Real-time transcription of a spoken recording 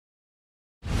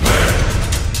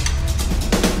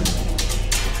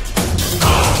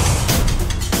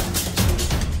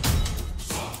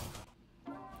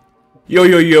Yo,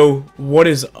 yo, yo, what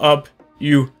is up,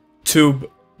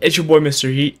 YouTube? It's your boy, Mr.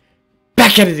 Heat,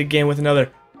 back at it again with another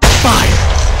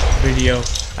fire video.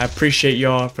 I appreciate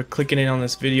y'all for clicking in on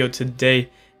this video today.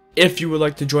 If you would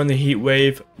like to join the heat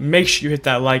wave, make sure you hit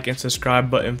that like and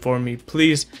subscribe button for me,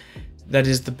 please. That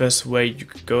is the best way you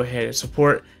could go ahead and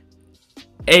support.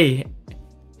 Hey,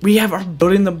 we have our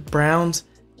Building the Browns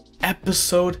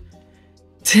episode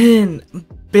 10,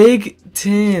 Big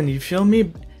 10, you feel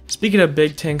me? Speaking of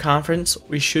Big Ten Conference,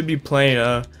 we should be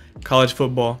playing college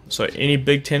football. So any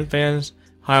Big Ten fans,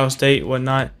 Ohio State,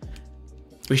 whatnot,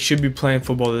 we should be playing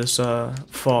football this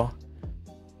fall.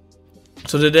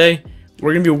 So today,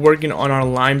 we're going to be working on our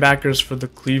linebackers for the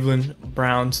Cleveland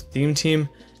Browns theme team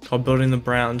called Building the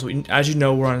Browns. As you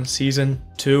know, we're on season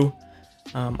 2.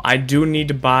 I do need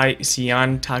to buy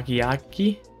Sian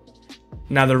Takayaki.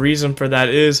 Now the reason for that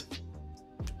is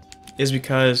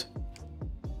because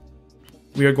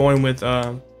we are going with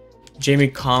Jamie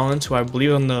Collins, who I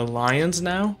believe on the Lions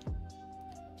now.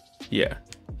 Yeah.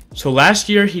 So last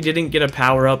year he didn't get a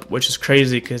power up, which is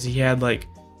crazy because he had like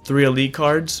 3 elite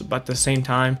cards, but at the same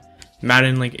time,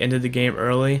 Madden like ended the game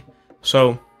early.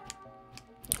 So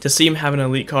to see him have an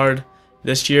elite card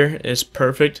this year is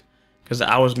perfect because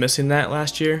I was missing that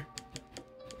last year.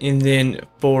 And then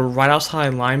for right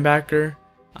outside linebacker,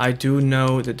 I do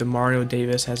know that Demario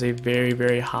Davis has a very,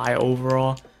 very high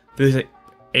overall. There's like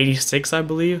 86, I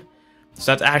believe. So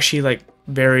that's actually like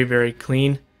very, very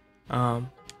clean.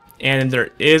 And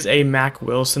there is a Mac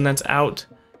Wilson that's out.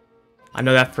 I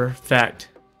know that for a fact.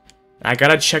 I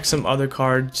gotta check some other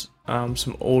cards,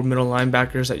 some old middle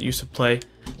linebackers that used to play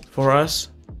for us.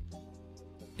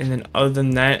 And then other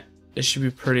than that, it should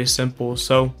be pretty simple.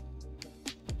 So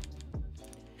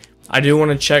I do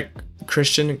want to check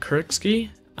Christian Kirksey.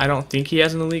 I don't think he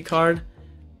has an elite card,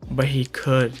 but he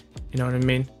could. You know what I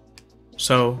mean?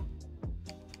 So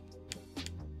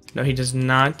no, he does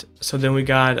not. So then we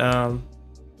got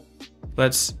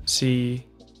let's see.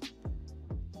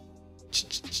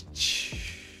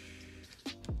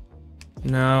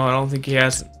 No, I don't think he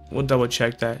has. We'll double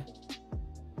check that.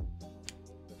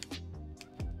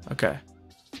 Okay,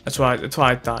 that's why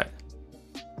I thought.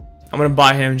 I'm gonna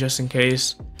buy him just in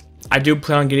case. I do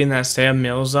plan on getting that Sam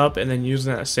Mills up and then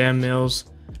using that Sam Mills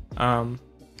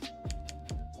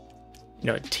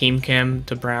team cam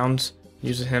to Browns,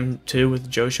 using him too with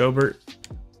Joe Schobert.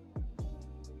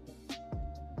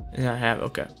 And I have,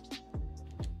 okay.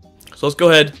 So let's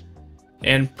go ahead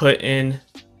and put in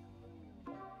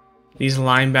these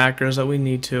linebackers that we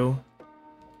need to.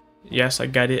 Yes, I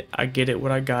got it. I get it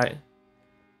what I got.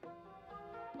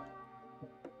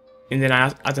 And then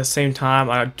at the same time,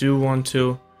 I do want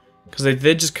to, because they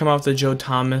did just come out with the Joe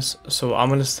Thomas, so I'm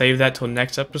going to save that till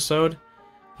next episode.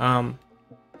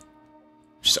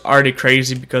 Just already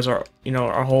crazy because our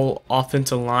whole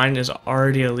offensive line is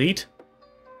already elite.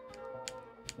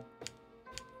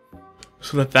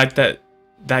 So the fact that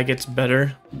that gets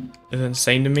better is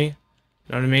insane to me. You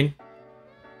know what I mean?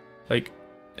 Like,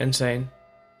 insane.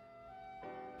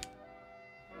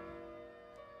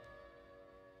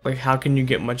 Like, how can you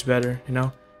get much better, you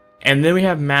know? And then we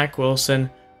have Mac Wilson,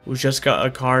 who just got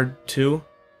a card too.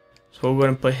 So we're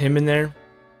going to put him in there.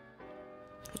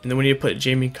 And then we need to put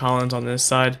Jamie Collins on this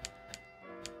side.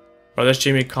 Bro, this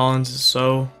Jamie Collins is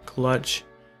so clutch.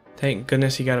 Thank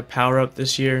goodness he got a power up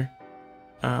this year.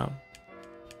 Let's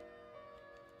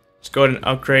go ahead and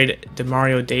upgrade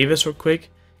Demario Davis real quick,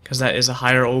 because that is a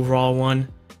higher overall one.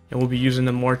 And we'll be using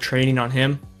the more training on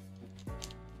him.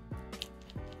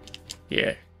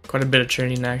 Yeah, quite a bit of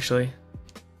training actually.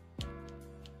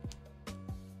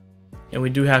 And we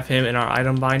do have him in our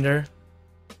item binder.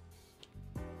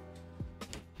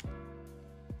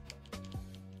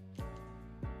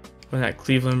 When that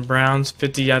Cleveland Browns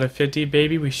 50 out of 50,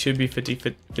 baby, we should be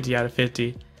 50 out of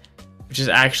 50, which is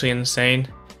actually insane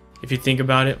if you think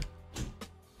about it.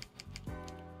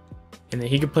 And then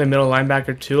he could play middle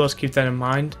linebacker too. Let's keep that in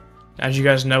mind. As you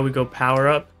guys know, we go power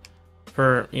up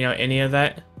for any of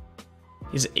that.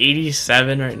 He's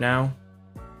 87 right now.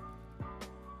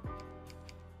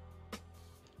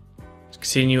 Let's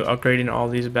continue upgrading all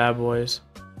these bad boys.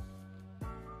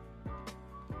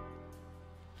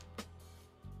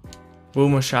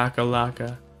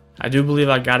 Boomashakalaka. I do believe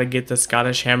I gotta get the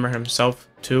Scottish Hammer himself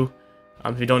too.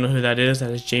 If you don't know who that is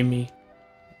Jamie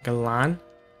Gillian?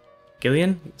 I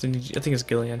think it's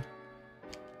Gillian.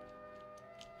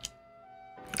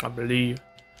 I believe.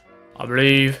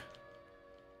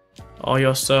 Oh,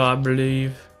 yes, sir, I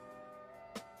believe.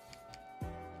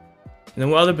 And then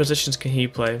what other positions can he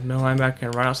play? Middle linebacker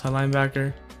and right outside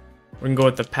linebacker. We're gonna go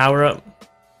with the power up.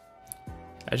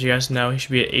 As you guys know, he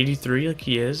should be at 83 like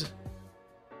he is.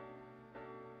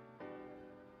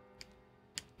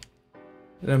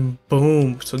 Then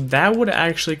boom. So that would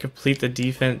actually complete the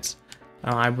defense.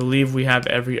 I believe we have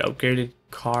every upgraded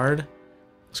card.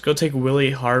 Let's go take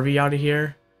Willie Harvey out of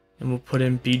here, and we'll put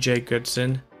in BJ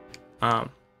Goodson.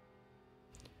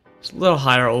 It's a little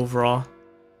higher overall.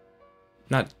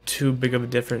 Not too big of a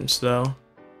difference though.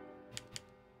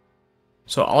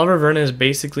 So Oliver Vernon is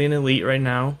basically an elite right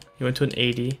now. He went to an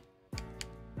 80.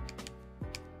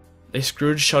 They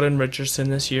screwed Sheldon Richardson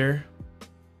this year.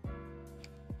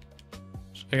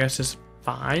 So I guess it's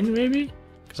fine maybe?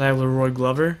 Because I have Leroy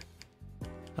Glover.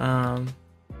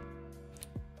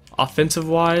 Offensive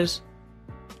wise,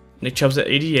 Nick Chubb's at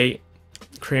 88.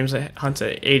 Kareem Hunt's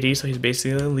at 80, so he's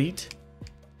basically an elite.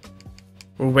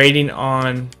 We're waiting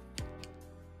on...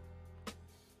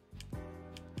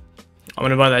 I'm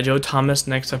gonna buy that Joe Thomas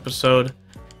next episode.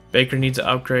 Baker needs an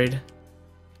upgrade.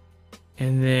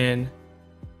 And then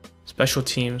special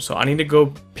teams. So I need to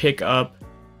go pick up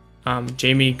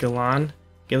Jamie Gillian.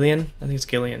 I think it's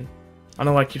Gillian. I don't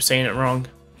know why I keep saying it wrong.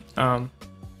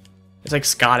 It's like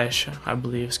Scottish, I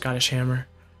believe. Scottish Hammer.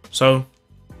 So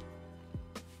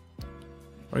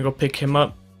we're gonna go pick him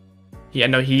up. Yeah,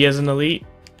 no, he is an elite,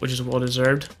 which is well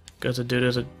deserved because the dude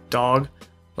is a dog.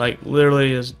 Like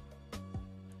literally is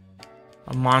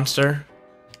a monster.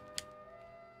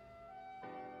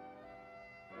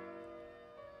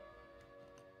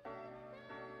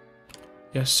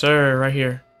 Yes, sir, right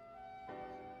here.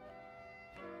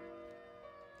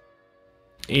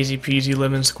 Easy peasy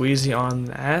lemon squeezy on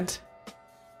that.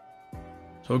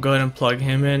 So we'll go ahead and plug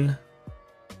him in.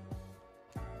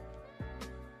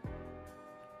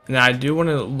 Now I do want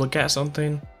to look at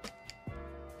something.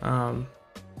 You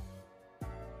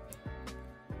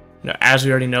know, as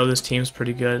we already know, this team's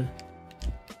pretty good.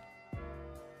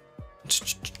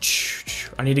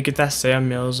 I need to get that Sam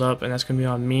Mills up, and that's gonna be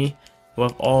on me. We'll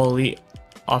have all elite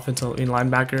offensive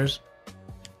linebackers.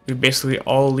 We're basically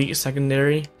all elite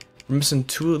secondary. We're missing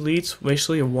 2 elites.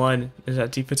 Basically, 1 is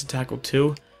that defensive tackle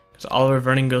 2, because Oliver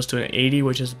Vernon goes to an 80,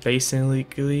 which is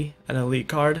basically an elite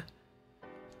card.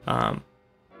 And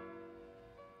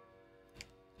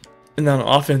then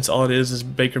on offense, all it is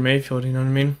Baker Mayfield. You know what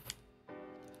I mean?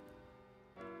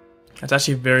 That's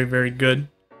actually very, very good.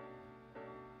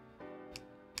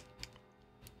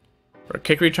 For a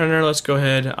kick returner, let's go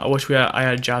ahead. I wish I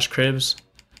had Josh Cribbs,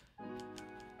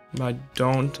 but I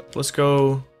don't. Let's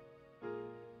go.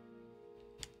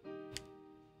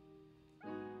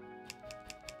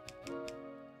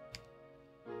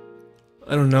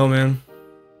 I don't know, man.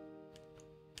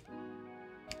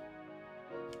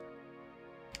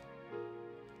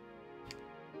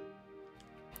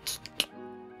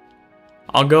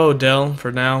 I'll go Odell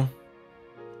for now.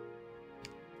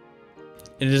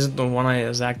 It isn't the one I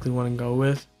exactly want to go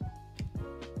with.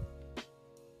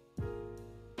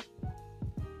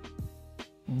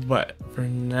 But for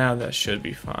now, that should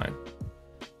be fine.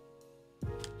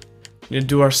 Need to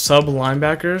do our sub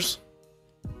linebackers.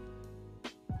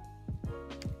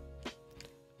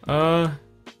 Let's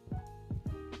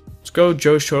go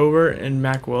Joe Schobert and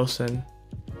Mac Wilson.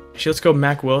 Actually, let's go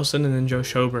Mac Wilson and then Joe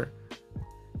Schobert.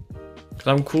 Because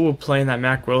I'm cool with playing that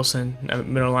Mac Wilson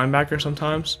middle linebacker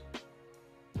sometimes.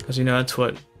 Because, you know, that's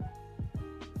what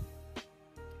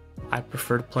I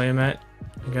prefer to play him at,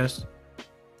 I guess.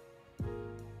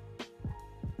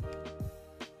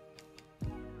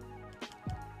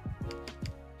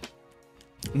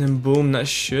 And then boom, that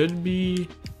should be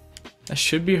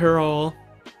her all.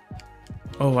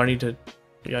 Oh, I need to,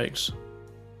 yikes.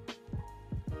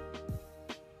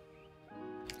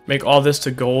 Make all this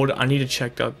to gold. I need to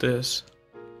check out this.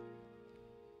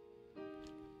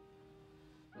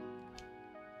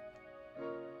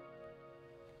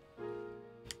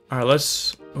 Alright,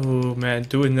 let's... Oh man,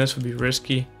 doing this would be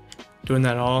risky. Doing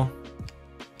that all.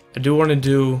 I do want to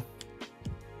do...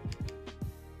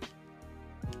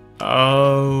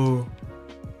 Oh.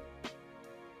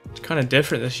 It's kind of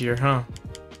different this year, huh?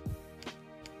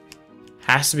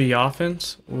 Has to be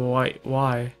offense?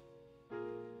 Why?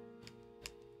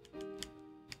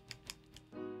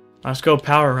 Let's go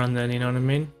power run then, you know what I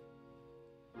mean?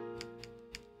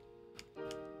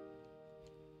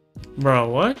 Bro,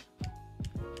 what?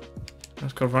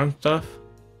 Let's go run stuff.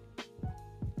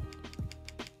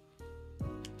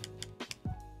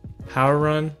 Power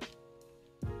run.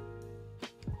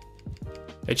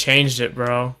 They changed it,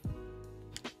 bro.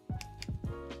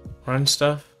 Run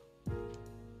stuff.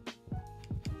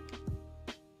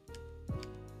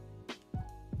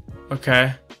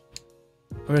 Okay.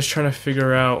 I'm just trying to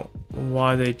figure out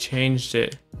why they changed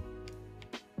it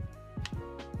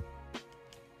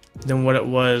than what it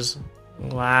was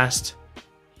last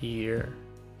year.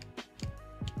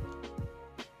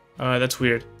 That's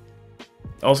weird.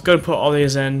 I was gonna put all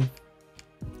these in.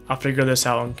 I'll figure this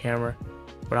out on camera,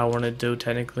 what I want to do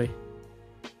technically.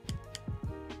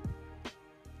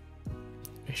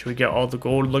 Make sure we get all the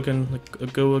gold looking,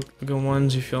 like, good looking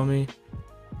ones, you feel me?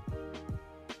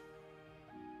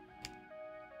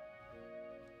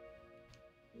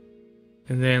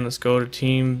 And then let's go to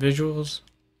team visuals.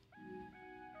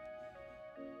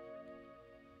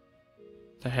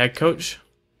 The head coach.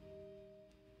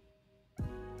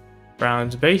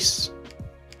 Browns base.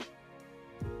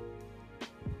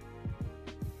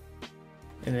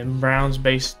 And then Browns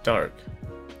base dark.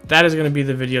 That is going to be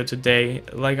the video today.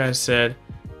 Like I said,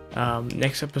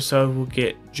 next episode we'll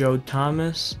get Joe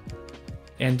Thomas.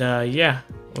 And yeah,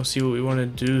 we'll see what we want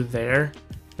to do there.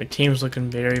 My team's looking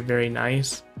very, very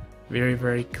nice. Very,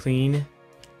 very clean.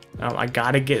 I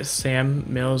gotta get Sam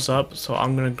Mills up, so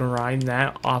I'm gonna grind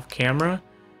that off camera.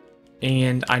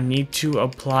 And I need to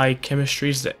apply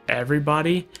chemistries to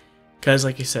everybody, because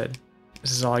like you said,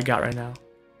 this is all I got right now.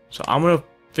 So I'm gonna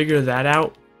figure that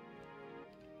out.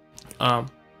 And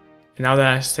now that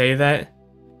I say that,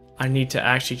 I need to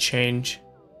actually change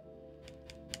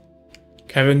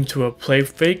Kevin to a play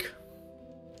fake.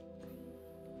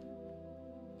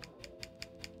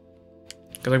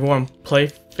 Because I'm going to play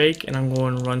fake and I'm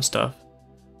going to run stuff.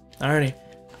 Alrighty.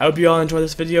 I hope you all enjoyed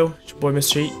this video. It's your boy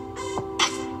Mr. Heat.